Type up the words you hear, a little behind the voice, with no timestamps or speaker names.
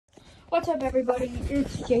What's up, everybody?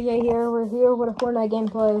 It's JJ here. We're here with a Fortnite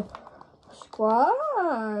gameplay.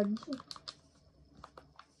 Squad.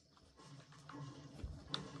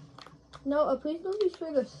 No, please don't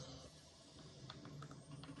destroy this.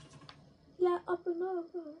 Yeah, up and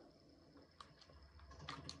over.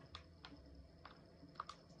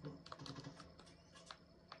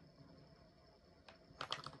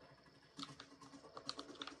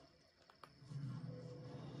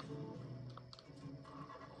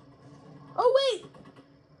 Oh, wait!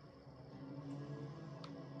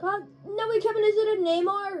 God, no, wait, Kevin, is it a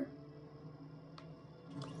Neymar?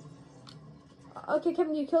 Okay,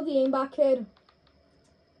 Kevin, you killed the aimbot kid.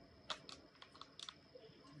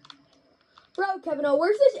 Bro, Kevin, oh,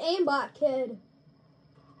 where's this aimbot kid?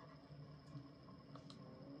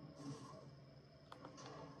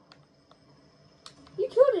 You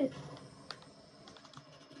killed it.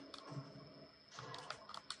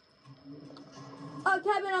 Oh,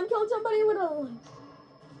 Kevin, I'm killing somebody with a...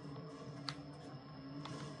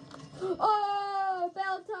 Oh,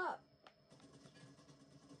 fell top.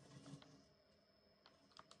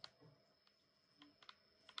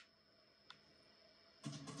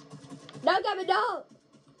 No, Kevin, don't.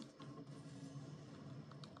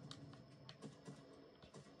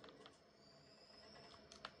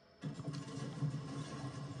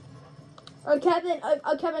 Oh,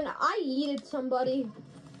 Kevin, I yeeted somebody.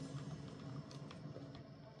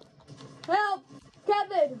 Help!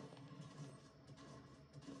 Kevin!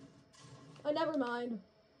 Oh, never mind.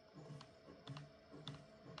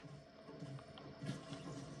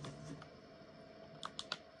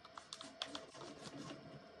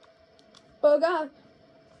 Oh, God.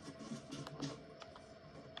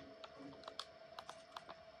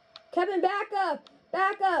 Kevin, back up!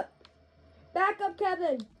 Back up! Back up,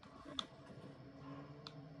 Kevin!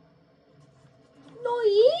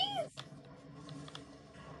 Noise!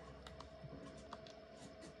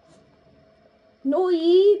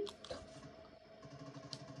 Noise!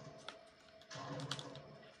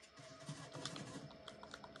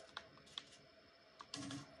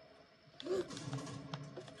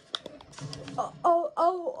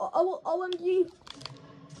 OMG.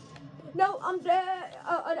 No, I'm dead.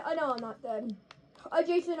 No, I'm not dead.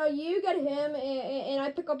 Jason, you get him, and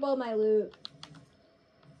I pick up all my loot.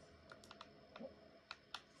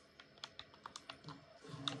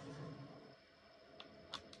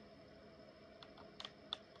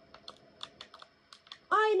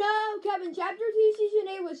 I know, Kevin, Chapter 2 Season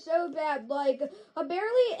 8 was so bad. Like,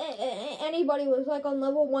 barely anybody was, like, on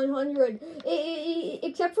level 100.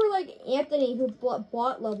 Except for, like, Anthony, who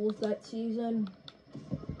bought levels that season.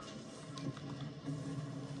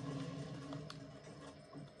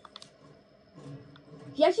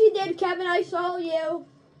 Yes, you did, Kevin. I saw you.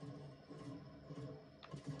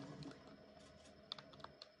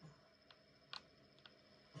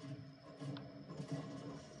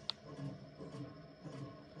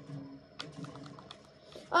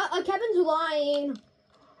 Kevin's lying.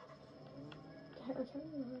 Kevin's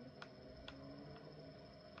lying.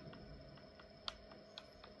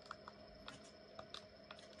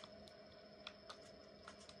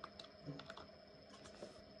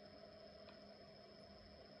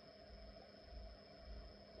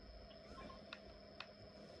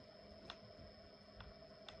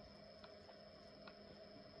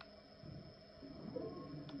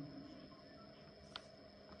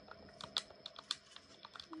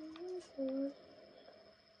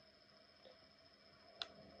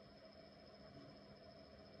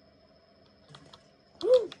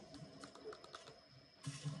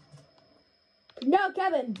 No,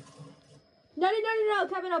 Kevin. No,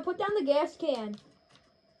 Kevin, I'll put down the gas can.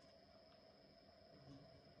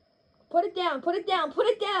 Put it down,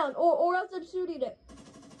 or else I'm shooting it.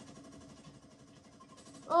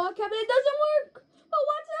 Oh, Kevin, it doesn't work. Oh,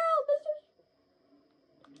 what's out, Mister?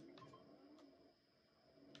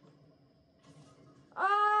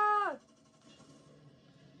 Ah!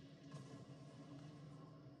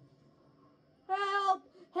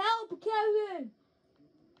 Help, Kevin!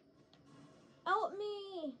 Help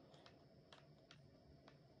me!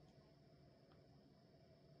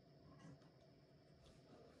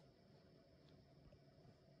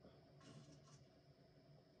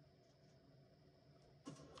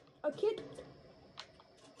 A kid.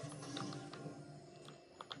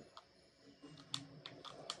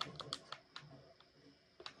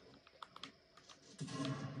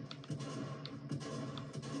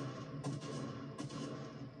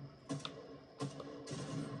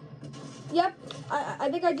 Yep, I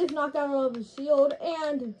think I just knocked out all of his shield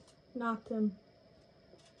and knocked him.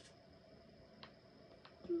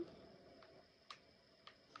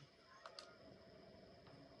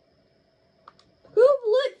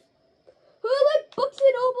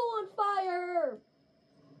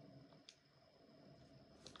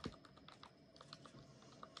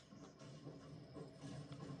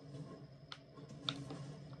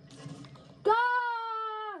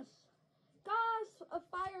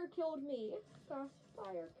 killed me. Gosh,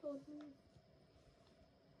 fire killed me.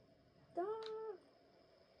 God.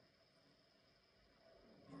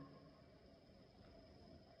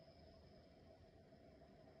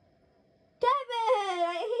 Kevin!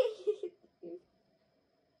 I hate you.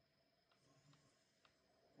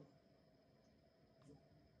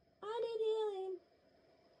 I need healing.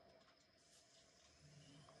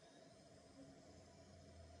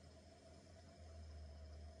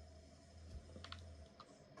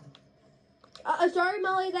 Sorry,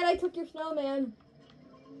 Molly, that I took your snowman.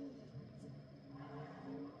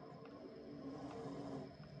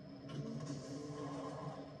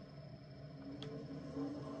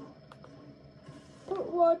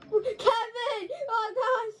 What? Kevin! Oh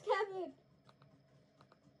gosh, Kevin!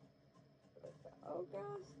 Oh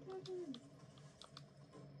gosh, Kevin.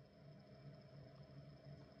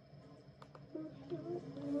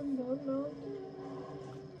 No.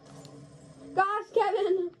 Gosh,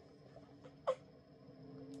 Kevin!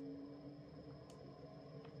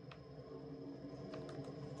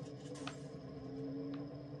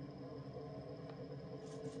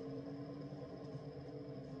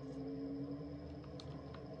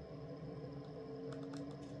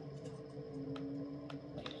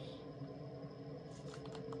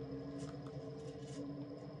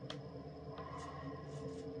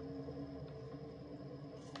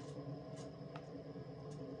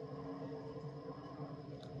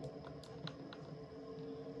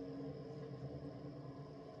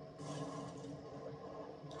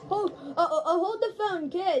 Hold the phone,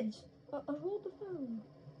 kids. Hold the phone.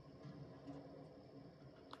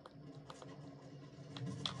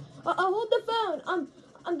 Hold the phone.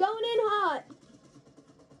 I'm going in hot.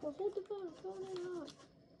 Hold the phone. I'm going in hot.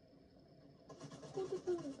 Hold the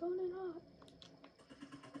phone. I'm going in hot.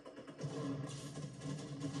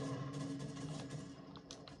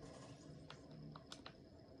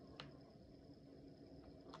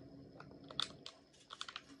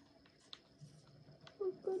 For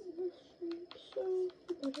goodness sake, so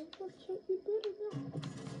you better watch it. You better not.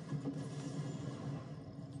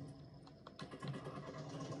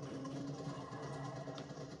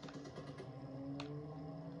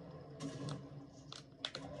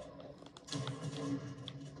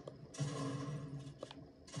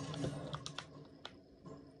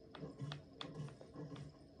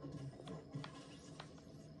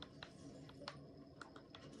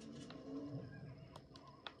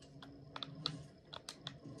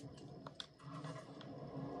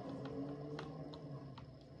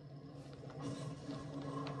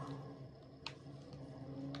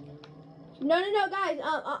 No, guys.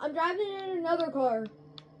 I'm driving in another car.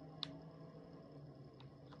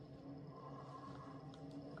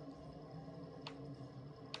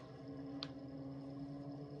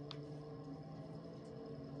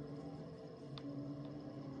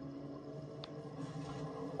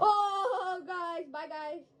 Oh, guys. Bye,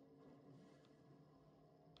 guys.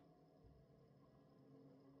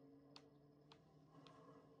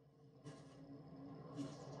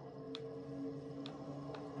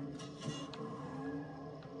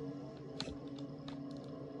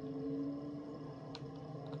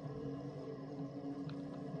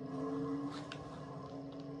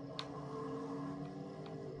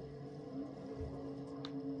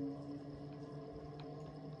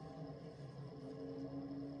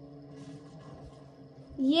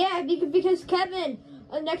 Yeah, because Kevin,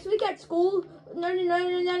 next week at school, no,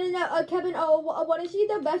 Kevin, want to see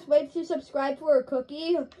the best way to subscribe for a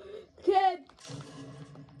cookie? Kid,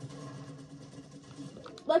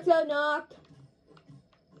 let's go knock.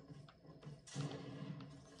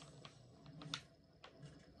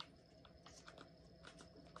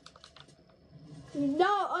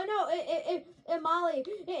 No, and Molly,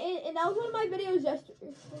 and that was one of my videos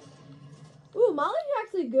yesterday. Ooh, Molly's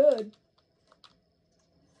actually good.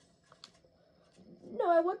 No,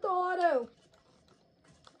 I want the auto.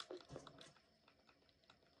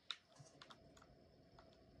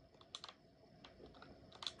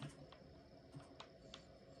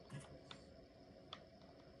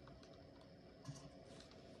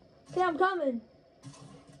 Okay, I'm coming.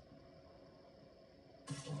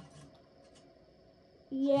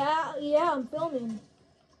 Yeah, I'm filming.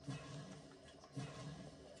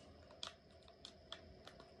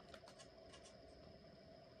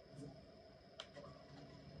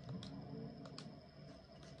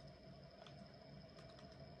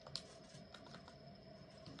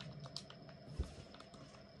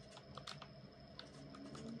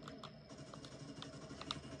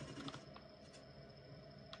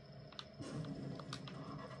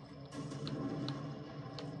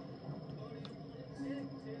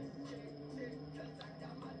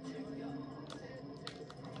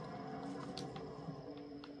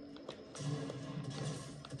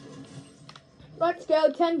 Let's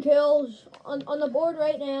go, 10 kills on the board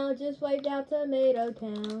right now. Just wiped out Tomato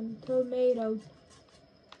Town. Tomatoes.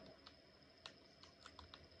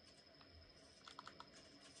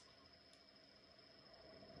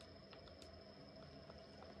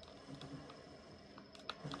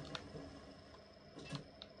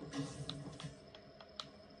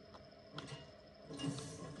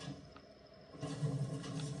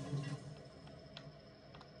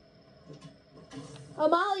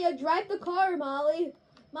 Amalia, drive the car, Molly.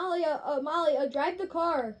 Molly, drive the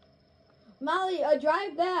car. Molly,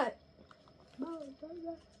 drive that. Molly, drive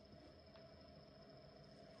that.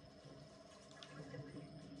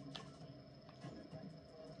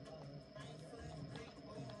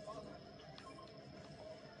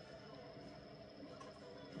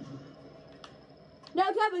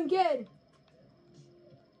 No, Kevin, kid.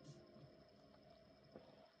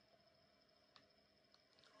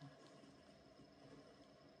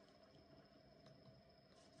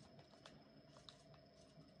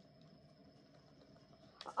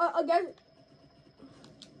 Again.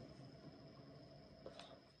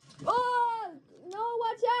 Oh, no,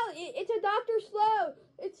 watch out. It's a Dr. Sloan.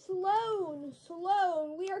 It's Sloan.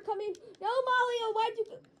 Sloan. We are coming. No, Molly, why'd you...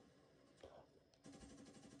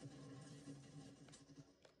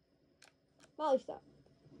 Molly, stop.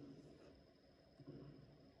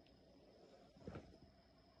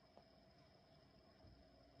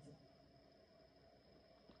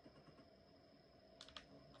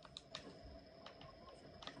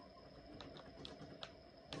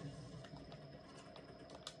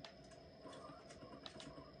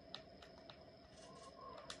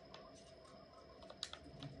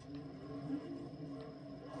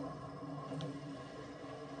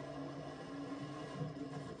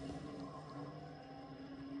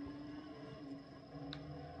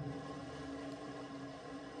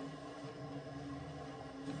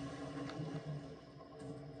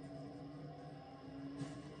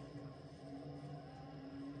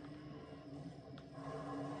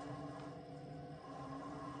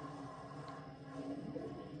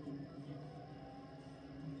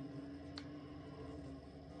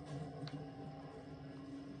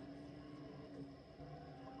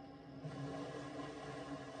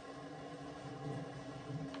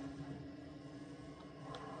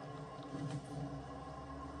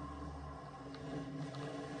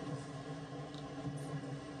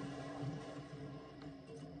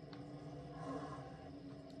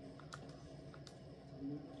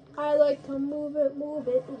 I like to move it, move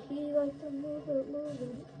it. He like to move it, move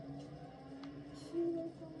it. She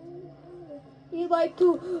like to move it, move it. He like to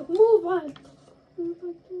move it. He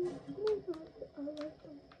like to move it. I like to.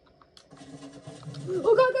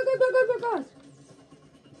 Oh God, God, God, God, God, God, God.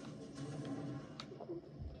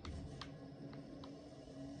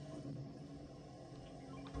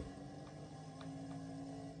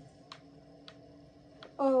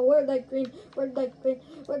 Oh, we're like green. We're like green.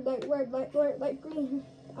 We're like green.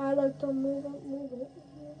 I like to move it, move it.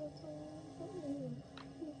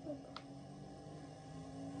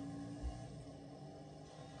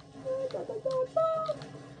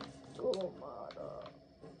 Oh my God.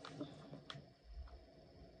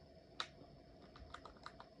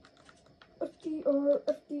 FDR,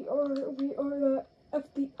 FDR, we are the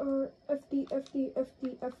FDR, FD, FD, FD,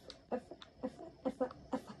 F, F, F, F, F,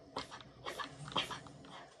 F.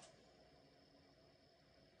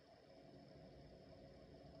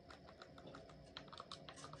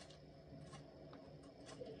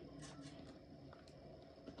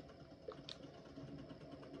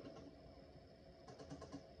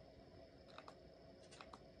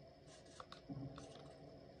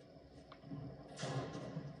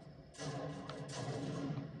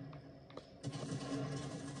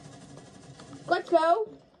 Let's go.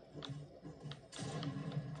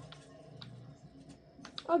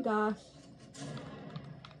 Oh gosh.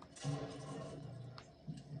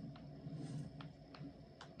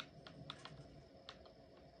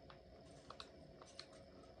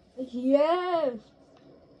 Yes.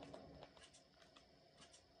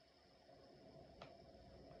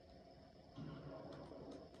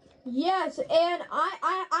 Yes, and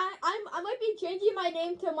I might be changing my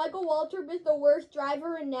name to Michael Waltrip is the worst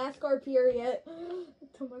driver in NASCAR, period.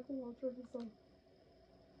 To Michael Waltrip is the...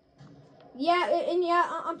 Yeah, and yeah,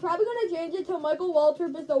 I'm probably gonna change it to Michael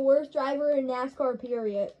Waltrip is the worst driver in NASCAR,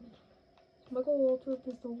 period. Michael Waltrip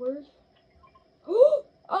is the worst.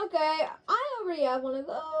 Okay, I already have one of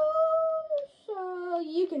those, so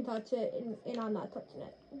you can touch it, and I'm not touching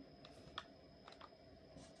it.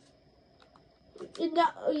 No,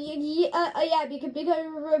 yeah, because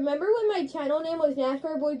remember when my channel name was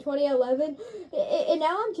NASCAR Boy 2011, and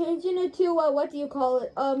now I'm changing it to what do you call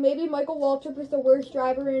it? Maybe Michael Waltrip is the worst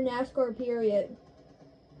driver in NASCAR. Period.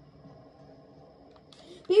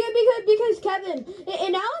 Because Kevin,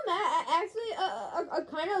 and now I'm actually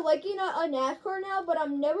kind of liking a NASCAR now, but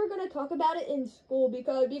I'm never gonna talk about it in school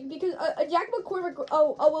because Jack McCormick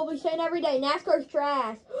will be saying every day NASCAR's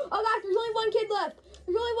trash. Oh gosh, there's only one kid left.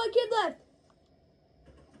 There's only one kid left.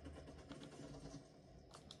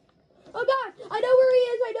 Oh God, I know where he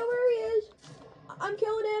is. I know where he is. I'm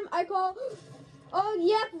killing him. I call. Oh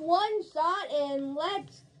yep, one shot and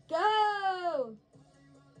let's go.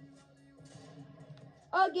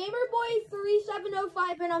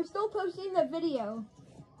 GamerBoy3705, and I'm still posting the video.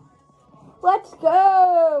 Let's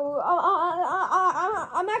go.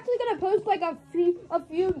 I'm actually gonna post like a few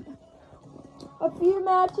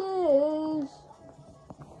matches.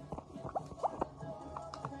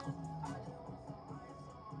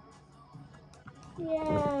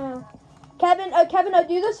 Yeah. Kevin,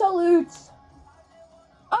 do the salutes.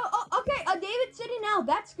 Oh, okay. David's sitting out.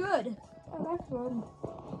 That's good. Oh, that's good.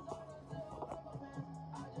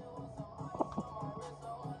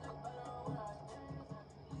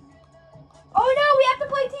 Oh no, we have to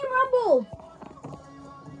play Team Rumble.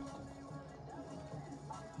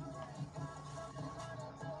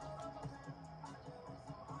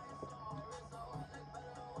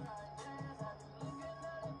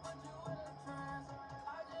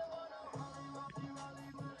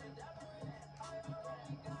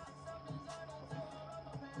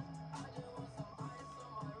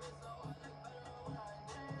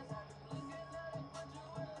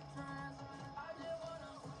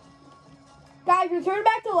 Guys, return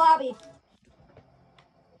back to lobby.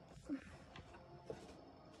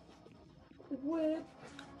 Whip.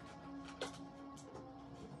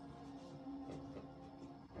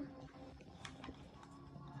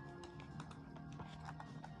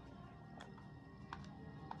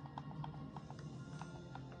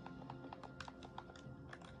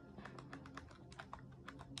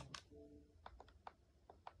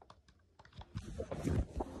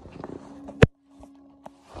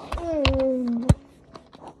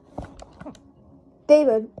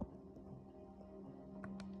 David.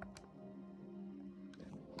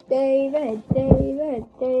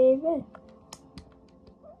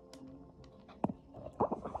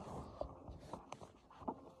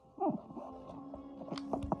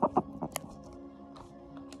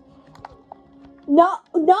 No.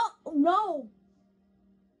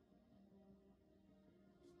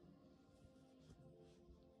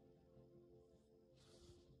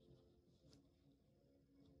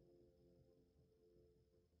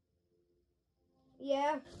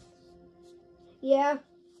 Yeah. Yeah.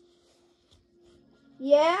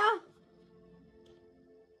 Yeah.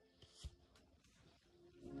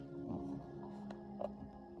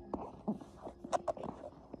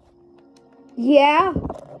 Yeah.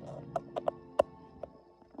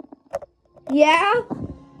 Yeah.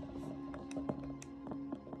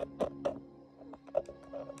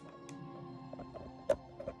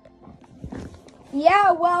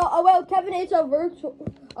 Yeah, well, Kevin, it's a virtual,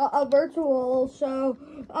 so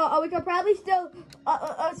we could probably still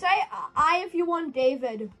say I if you want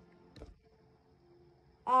David.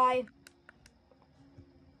 I.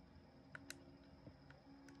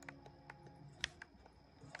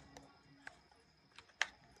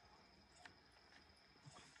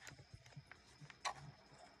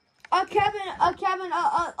 Kevin,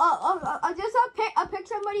 just pick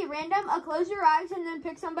somebody random. Close your eyes and then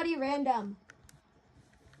pick somebody random.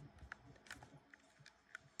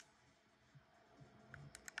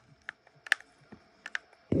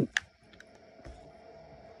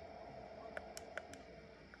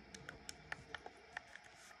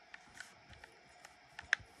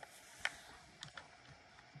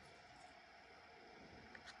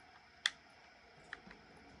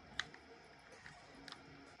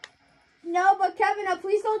 No, but Kevin,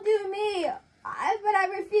 please don't do me. But I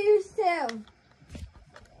refuse to.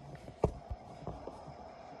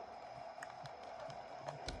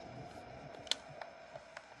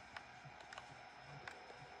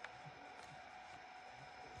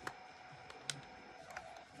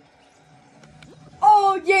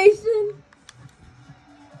 Oh, Jason.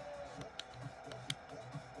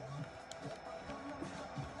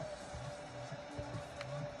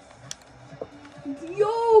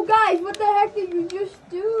 Yo, guys, what the heck did you just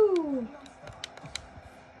do?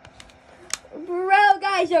 Bro,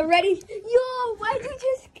 guys, are ready? Yo, why'd you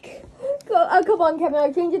just go? Oh, come on, Kevin,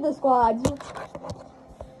 I'm changing the squads.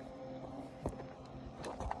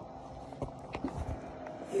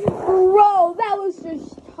 Bro, that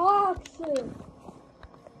toxic.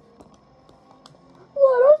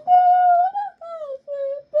 Let us be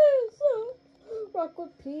rock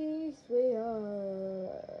with peace we are.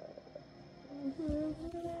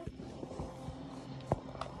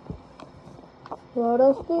 Let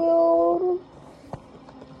us build.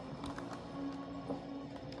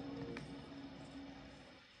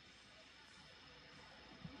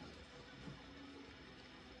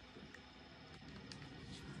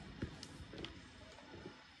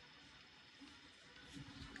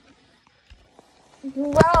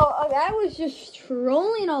 Well, I was just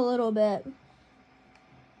trolling a little bit.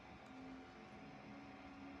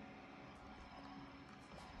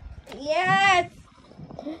 Yes.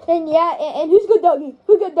 And yeah, and who's good doggy?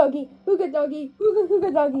 Who good doggy? Who good doggy? Who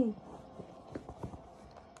good doggy?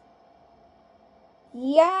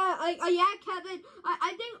 Yeah, yeah, Kevin.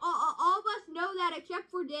 I think all of us know that except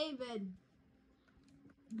for David.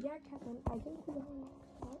 Yeah, Kevin. I think we know.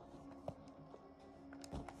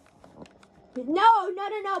 No.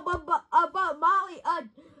 But Molly,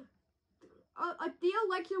 Theo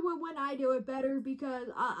likes it when I do it better because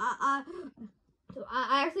I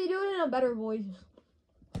actually do it in a better voice.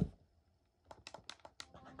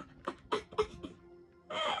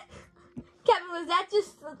 Kevin, was that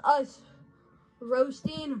just us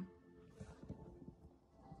roasting?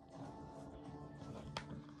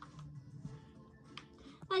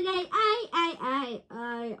 Okay, I.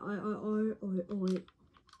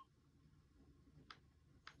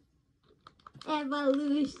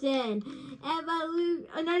 Evolution.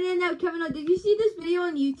 No, Kevin, no, did you see this video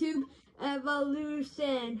on YouTube?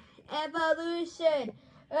 Evolution. Evolution.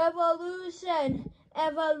 Evolution.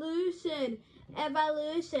 Evolution.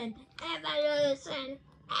 Evolution. Evolution. Evolution.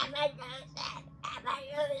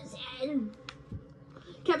 Evolution.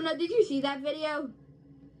 Kevin, no, did you see that video?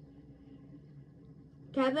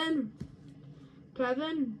 Kevin?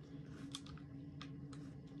 Kevin?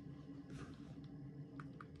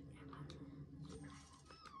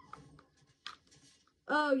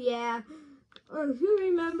 Oh, yeah. Oh, who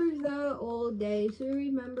remembers the old days? Who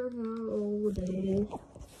remembers the old days?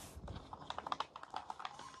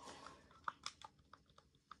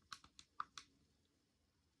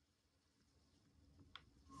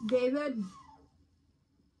 David?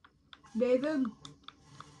 David?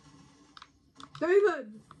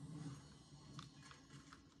 David!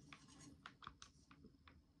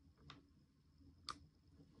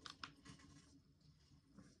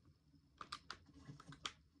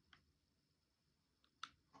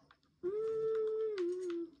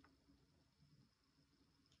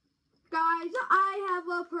 Guys, I have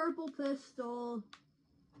a purple pistol.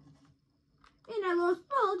 And I lost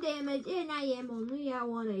full damage, and I am only at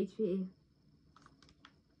 1 HP.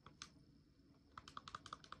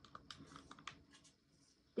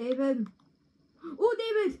 David. Oh,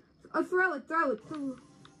 David! Throw it.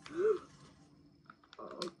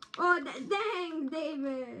 Oh, dang,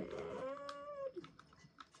 David.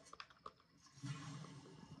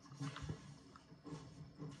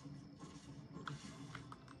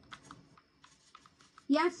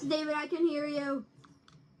 Yes, David, I can hear you.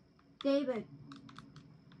 David.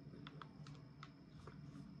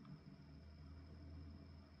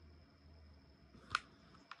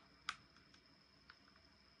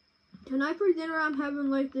 Tonight for dinner, I'm having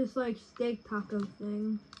like this steak taco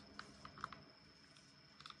thing.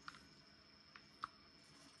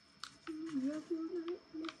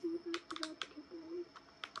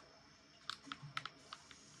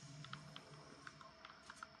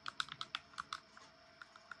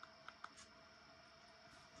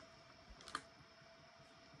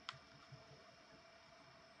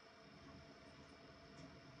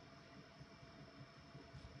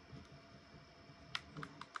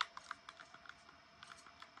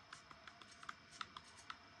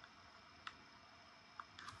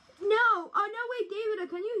 No, wait, David,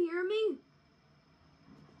 can you hear me?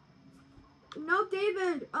 No,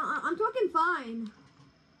 David, I'm talking fine.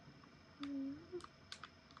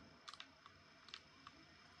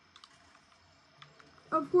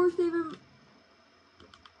 Of course, David,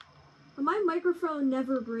 my microphone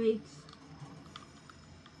never breaks.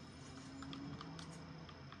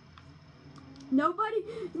 No,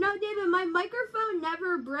 David, my microphone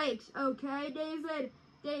never breaks, okay, David?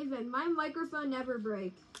 David, my microphone never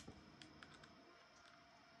breaks.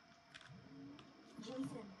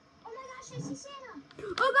 Jason. Oh my gosh, I see Santa.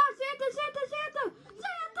 Oh God, Santa!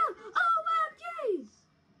 OMGs!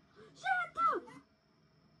 Santa!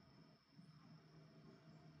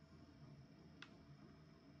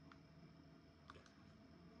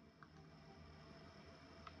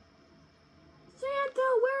 Santa,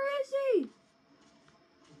 where is he?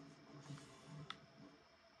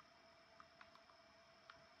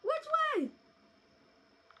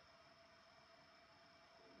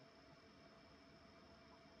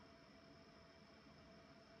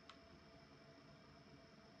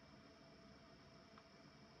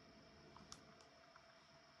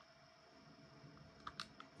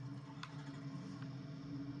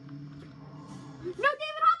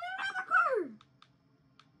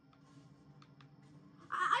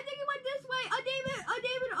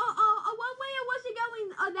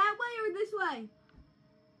 way.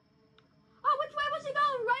 Oh, which way was he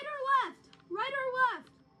going? Right or left? Right or left?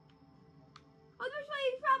 Oh, which way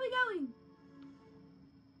he's probably going?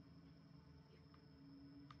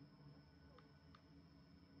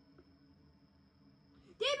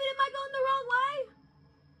 David, am I going the wrong way?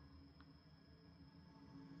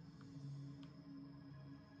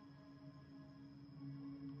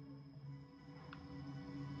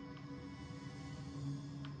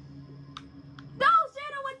 No,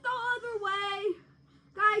 Santa went the other way.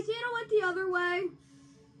 Guys, Santa went the other way.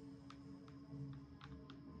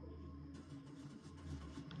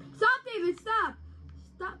 Stop, David, stop.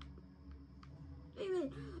 Stop.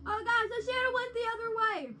 David. Oh, guys, the Santa went the other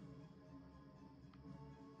way.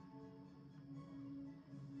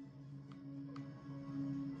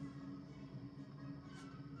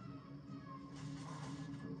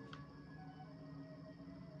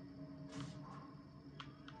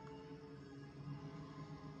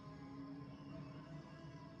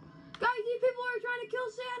 Guys, these people are trying to kill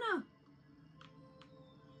Santa.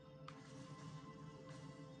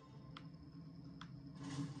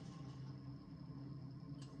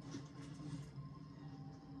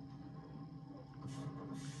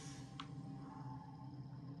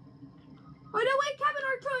 Oh, no, wait, Kevin,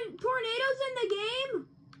 are tornadoes in the game?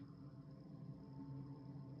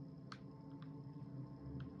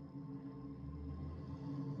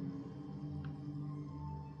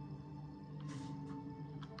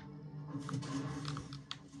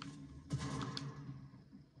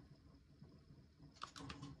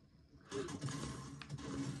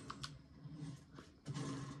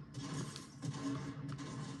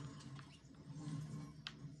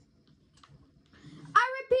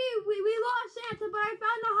 We lost Santa, but I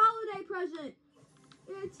found a holiday present.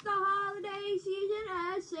 It's the holiday season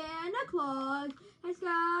as Santa Claus has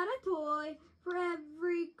got a toy for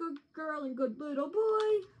every good girl and good little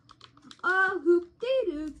boy. A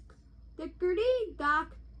hoop-dee-dook,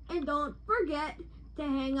 dickery-dock, and don't forget to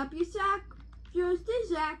hang up your sock just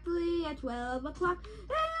exactly at 12 o'clock.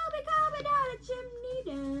 He'll be coming down a chimney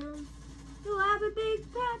down. He'll have a big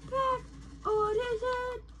fat pack on his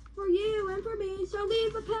head for you and for me, so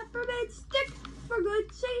leave a peppermint stick for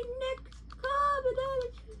good Saint Nick. Come down.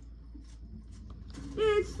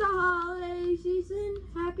 It's the holiday season.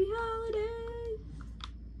 Happy holidays.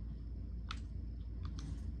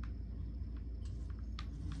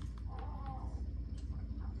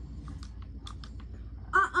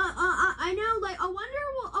 I know. Like, I wonder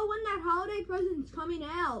when that holiday present's coming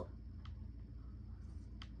out.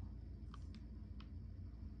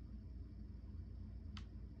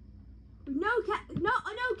 No,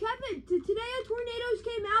 Kevin. Today tornadoes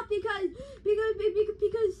came out because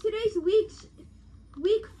today's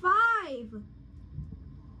week 5.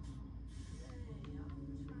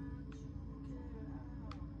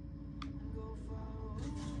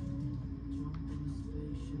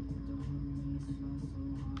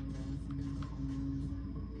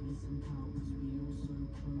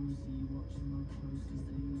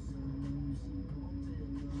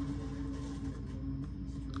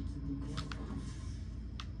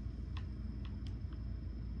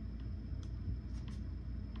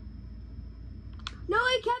 No,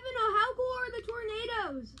 wait, Kevin, how cool are the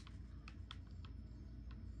tornadoes?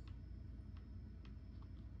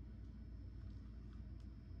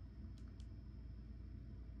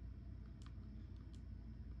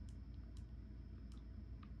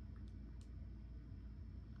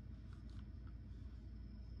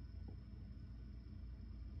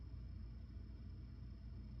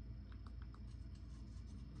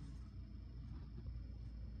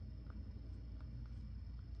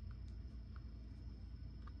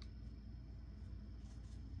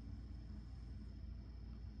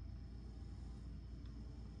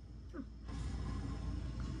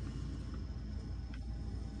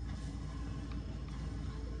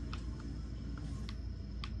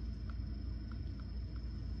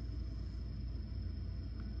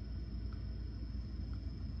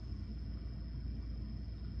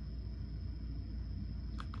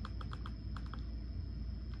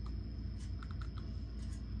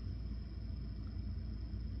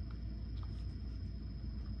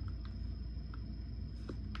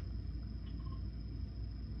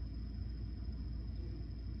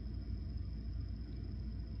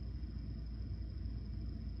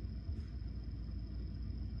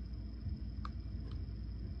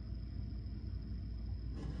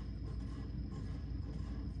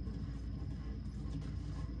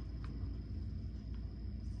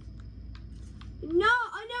 No,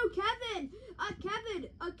 I know, Kevin.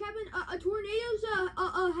 Tornadoes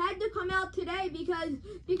had to come out today because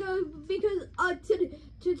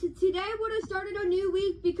today would have started a new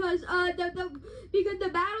week because because the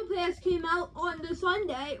battle pass came out on the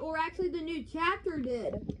Sunday, or actually the new chapter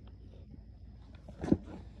did.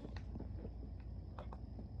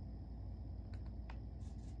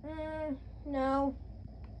 No.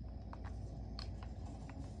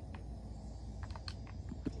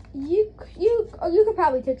 You could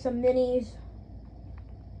probably take some minis.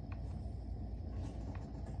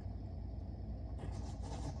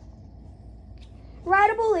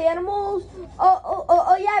 Rideable animals.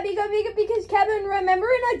 Oh yeah, because Kevin, remember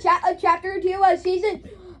in a chapter 2, season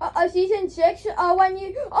 6, when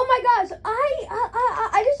you, oh my gosh,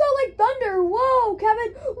 I just saw like thunder. Whoa,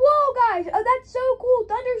 Kevin. Whoa, guys, that's so cool.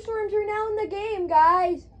 Thunderstorms are now in the game,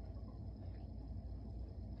 guys.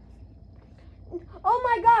 Oh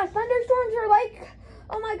my gosh, thunderstorms are like,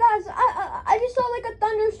 oh my gosh, I just saw like a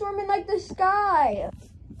thunderstorm in like the sky.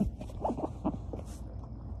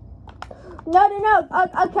 No,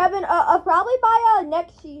 Kevin, probably by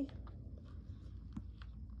next season.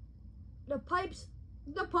 The pipes,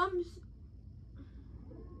 the pumps.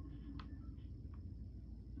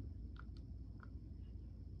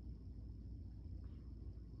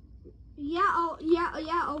 Yeah,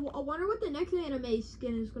 I wonder what the next anime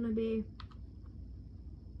skin is gonna be.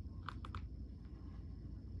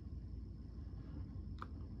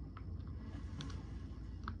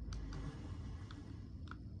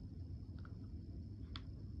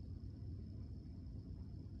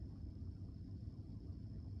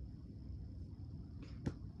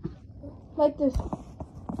 Like this.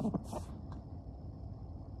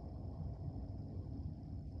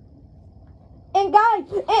 And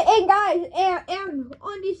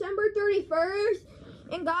on December 31st,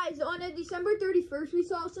 on December 31st, we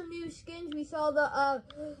saw some new skins. We saw the,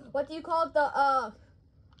 what do you call it? The,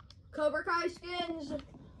 Cobra Kai skins.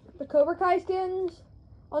 The Cobra Kai skins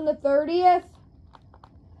on the 30th.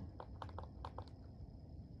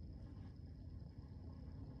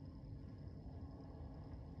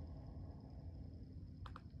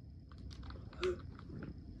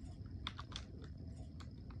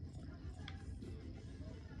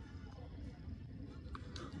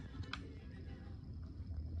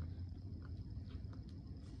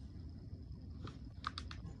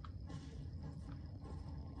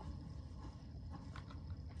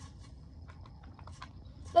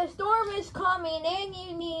 The storm is coming and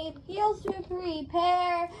you need heals to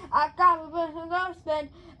prepare. I got I'll spend.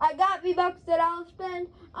 I got V-Bucks that I'll spend.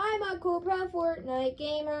 I'm a cool pro Fortnite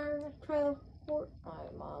gamer. Pro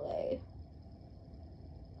Fortnite Molly.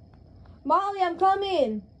 Molly, I'm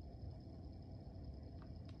coming.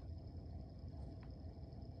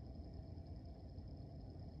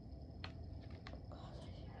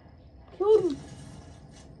 Killed him.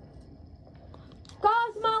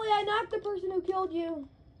 Gosh, Molly, I knocked the person who killed you.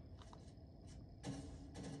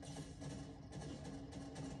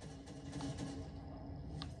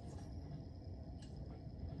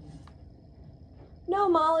 No,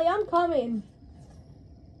 Molly, I'm coming.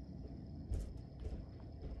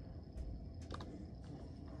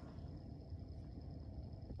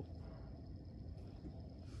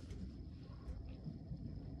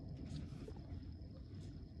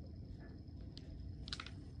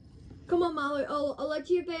 Come on, Molly. I'll let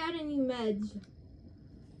you if they add any meds.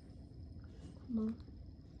 Come on.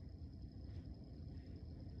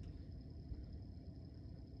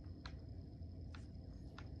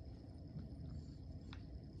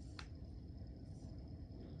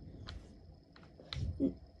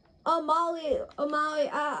 Molly,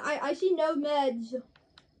 I see no meds.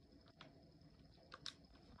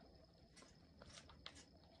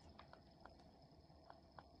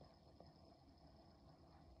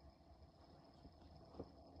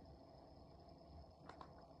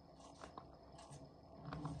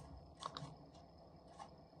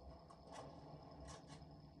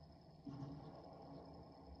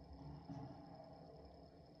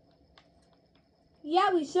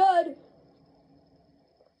 Yeah, we should.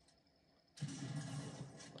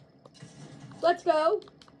 Let's go.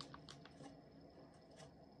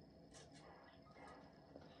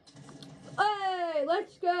 Hey,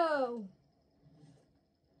 let's go.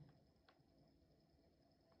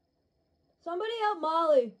 Somebody help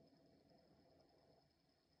Molly.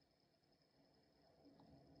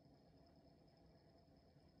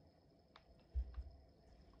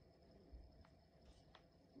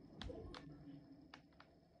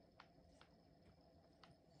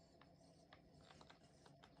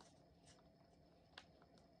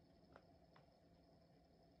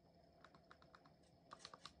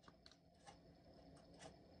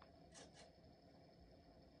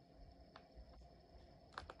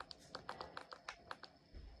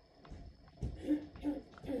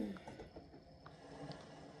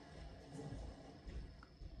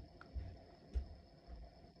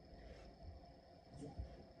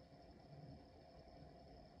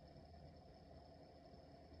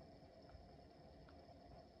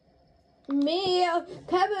 Me,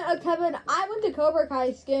 Kevin, I went to Cobra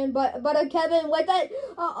Kai skin, but Kevin, with that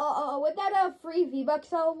free V-Bucks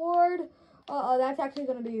award, that's actually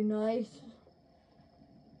gonna be nice.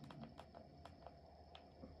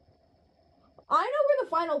 I know where the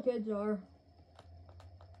final kids are.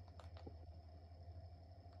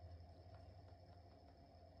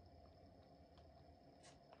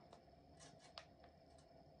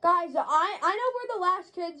 Guys, I know where the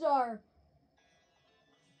last kids are.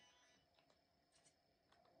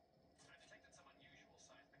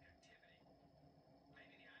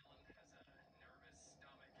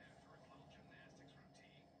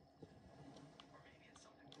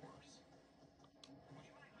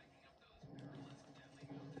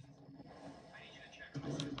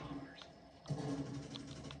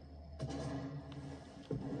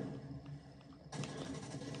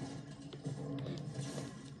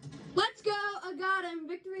 Let's go! I got him!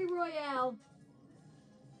 Victory Royale!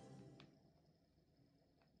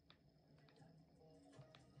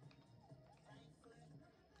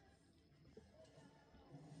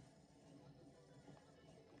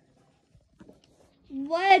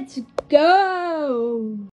 Let's go!